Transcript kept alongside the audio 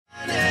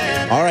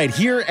All right,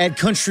 here at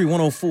Country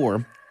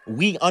 104,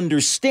 we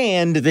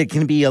understand that it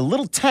can be a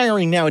little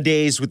tiring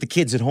nowadays with the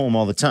kids at home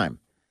all the time.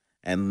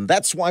 And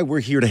that's why we're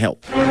here to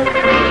help.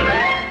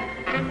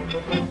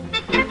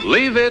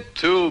 Leave it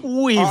to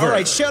Weaver. All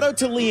right, shout out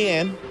to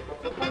Leanne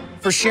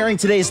for sharing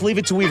today's Leave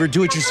It to Weaver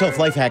do-it-yourself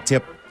life hack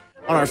tip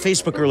on our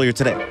Facebook earlier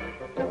today.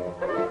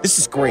 This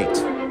is great.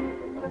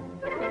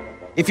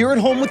 If you're at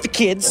home with the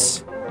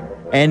kids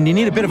and you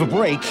need a bit of a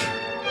break,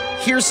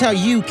 here's how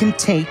you can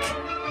take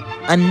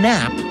a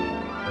nap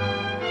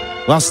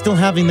while still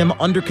having them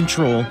under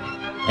control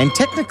and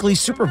technically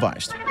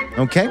supervised,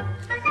 okay?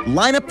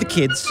 Line up the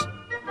kids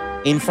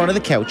in front of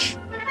the couch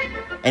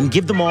and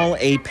give them all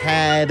a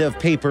pad of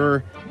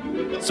paper,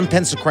 some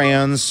pencil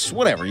crayons,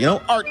 whatever,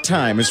 art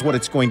time is what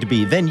it's going to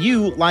be. Then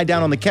you lie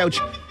down on the couch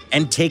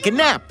and take a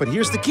nap. But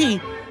here's the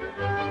key.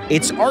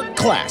 It's art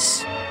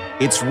class.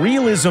 It's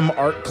realism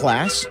art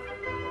class.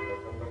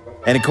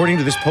 And according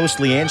to this post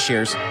Leanne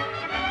shares,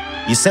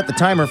 you set the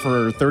timer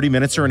for 30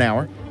 minutes or an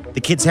hour. The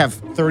kids have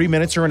 30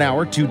 minutes or an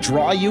hour to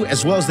draw you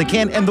as well as they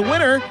can, and the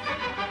winner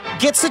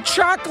gets a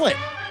chocolate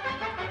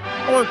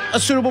or a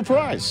suitable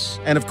prize.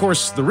 And, of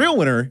course, the real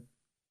winner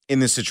in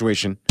this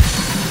situation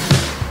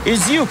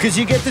is you, because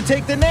you get to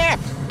take the nap.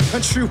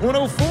 Country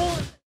 104.